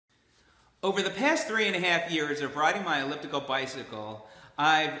Over the past 3.5 years of riding my elliptical bicycle,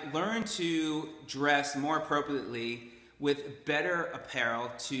 I've learned to dress more appropriately with better apparel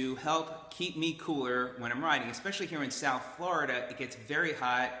to help keep me cooler when I'm riding. Especially here in South Florida, it gets very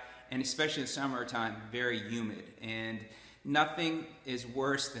hot, and especially in the summertime, very humid. And nothing is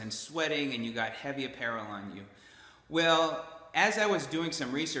worse than sweating and you got heavy apparel on you. Well, as I was doing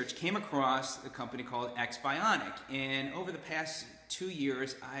some research, came across a company called X-Bionic, and over the past 2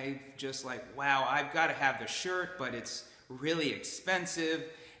 years, I've just like, wow, I've got to have the shirt, but it's really expensive,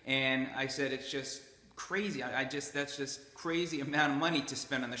 and I said it's just crazy. That's just crazy amount of money to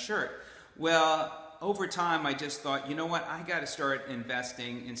spend on the shirt. Well, over time, I just thought, you know what, I got to start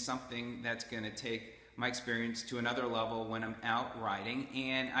investing in something that's going to take my experience to another level when I'm out riding,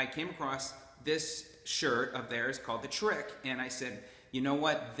 and I came across this shirt of theirs called the Trick, and I said, you know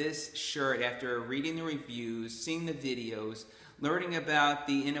what, this shirt, after reading the reviews, seeing the videos, learning about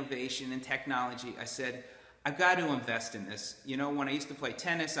the innovation and technology, I said, I've got to invest in this. You know, when I used to play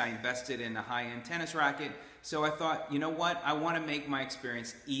tennis, I invested in a high-end tennis racket, so I thought, you know what, I want to make my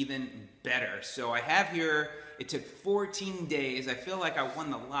experience even better. So I have here, it took 14 days, I feel like I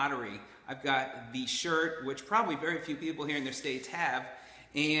won the lottery. I've got the shirt, which probably very few people here in the States have,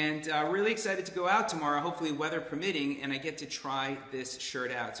 and really excited to go out tomorrow, hopefully weather permitting, and I get to try this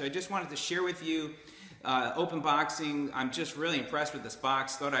shirt out. So I just wanted to share with you, open boxing. I'm just really impressed with this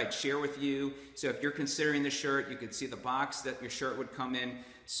box. Thought I'd share with you. So if you're considering the shirt, you could see the box that your shirt would come in.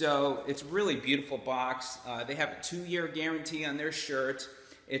 So it's a really beautiful box. They have a 2-year guarantee on their shirt.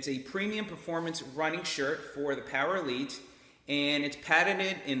 It's a premium performance running shirt for the Power Elite, and it's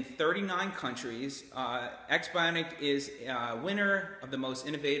patented in 39 countries. X-Bionic is winner of the most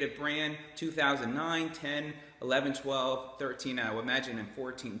innovative brand 2009, 10, 11, 12, 13, I would imagine in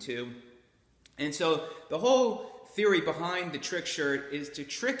 14 too. And so the whole theory behind the Trick shirt is to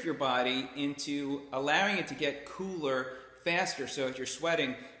trick your body into allowing it to get cooler faster. So if you're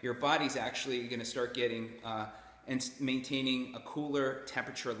sweating, your body's actually going to start getting and maintaining a cooler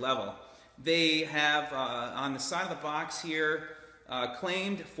temperature level. They have on the side of the box here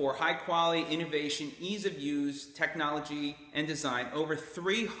claimed for high quality, innovation, ease of use, technology, and design. Over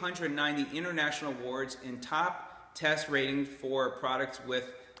 390 international awards and top test ratings for products with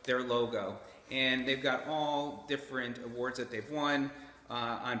their logo. And they've got all different awards that they've won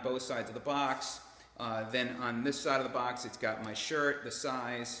on both sides of the box. Then on this side of the box, it's got my shirt, the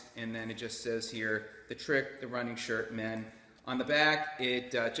size, and then it just says here, the Trick, the running shirt, men. On the back,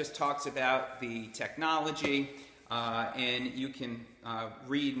 it just talks about the technology, and you can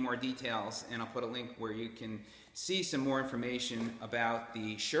read more details, and I'll put a link where you can see some more information about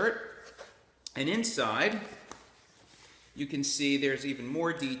the shirt. And inside, you can see there's even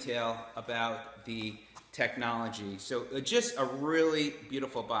more detail about the technology. So just a really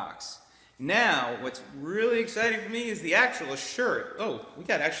beautiful box. Now, what's really exciting for me is the actual shirt. Oh, we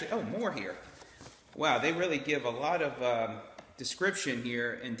got actually, more here. Wow, they really give a lot of description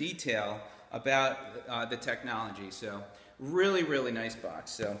here and detail about the technology. So really, really nice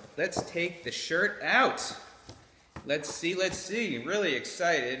box. So let's take the shirt out. Let's see. Really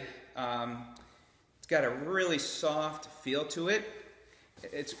excited. It's got a really soft feel to it.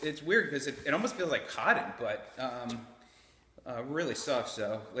 It's weird because it almost feels like cotton, but really soft.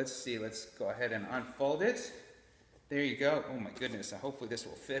 So let's see. Let's go ahead and unfold it. There you go. Oh my goodness. Hopefully this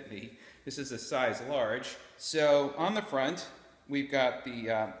will fit me. This is a size large. So on the front, we've got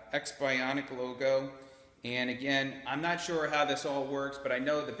the X-Bionic logo. And again, I'm not sure how this all works, but I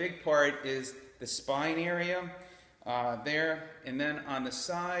know the big part is the spine area there. And then on the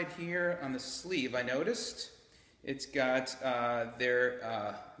side here, on the sleeve, I noticed it's got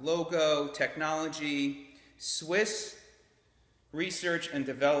their logo, technology, Swiss research and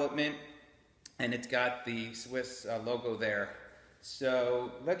development, and it's got the Swiss logo there.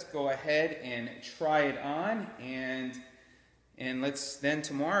 So let's go ahead and try it on, and let's then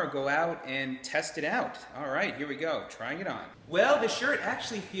tomorrow go out and test it out. All right, here we go, trying it on. Well, the shirt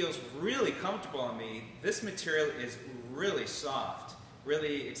actually feels really comfortable on me. This material is really soft.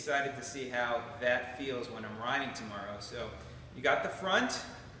 Really excited to see how that feels when I'm riding tomorrow. So you got the front,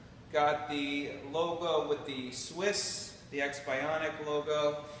 got the logo with the Swiss, the X-Bionic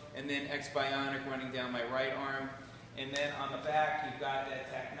logo, and then X-Bionic running down my right arm. And then on the back, you've got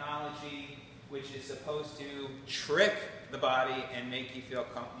that technology which is supposed to trick the body and make you feel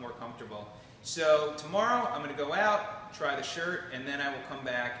more comfortable. So tomorrow, I'm going to go out, try the shirt, and then I will come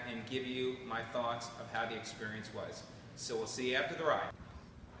back and give you my thoughts of how the experience was. So we'll see you after the ride.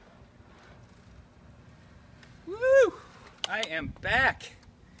 Woo! I am back.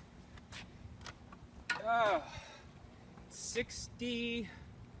 63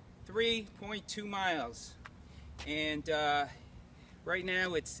 3.2 miles. And right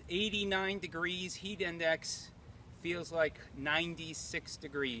now it's 89 degrees. Heat index feels like 96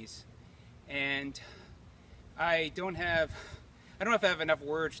 degrees. And I don't know if I have enough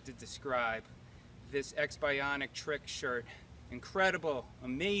words to describe this X-Bionic trick shirt. Incredible,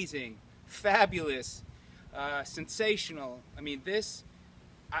 amazing, fabulous, sensational. I mean, this,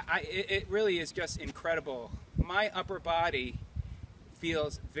 it really is just incredible. My upper body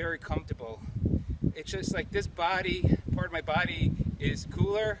feels very comfortable. It's just like this body, part of my body is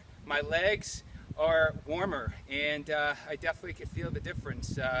cooler, my legs are warmer, and I definitely could feel the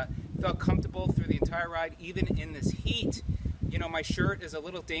difference. Felt comfortable through the entire ride, even in this heat. You know, my shirt is a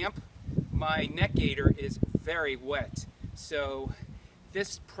little damp, my neck gaiter is very wet. So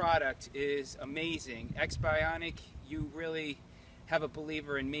this product is amazing. X-Bionic, you really have a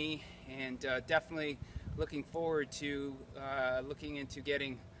believer in me, and definitely looking forward to looking into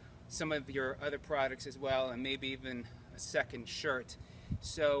getting some of your other products as well, and maybe even a second shirt.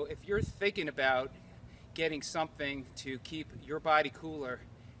 So if you're thinking about getting something to keep your body cooler,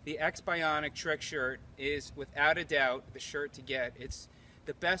 the X-Bionic trick shirt is without a doubt the shirt to get. It's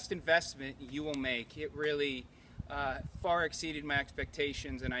the best investment you will make. It really far exceeded my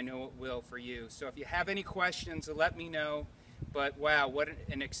expectations, and I know it will for you. So if you have any questions, let me know. But wow, what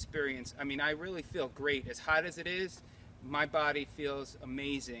an experience. I mean, I really feel great. As hot as it is, my body feels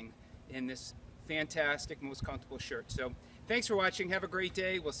amazing in this fantastic, most comfortable shirt. So thanks for watching. Have a great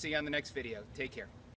day. We'll see you on the next video. Take care.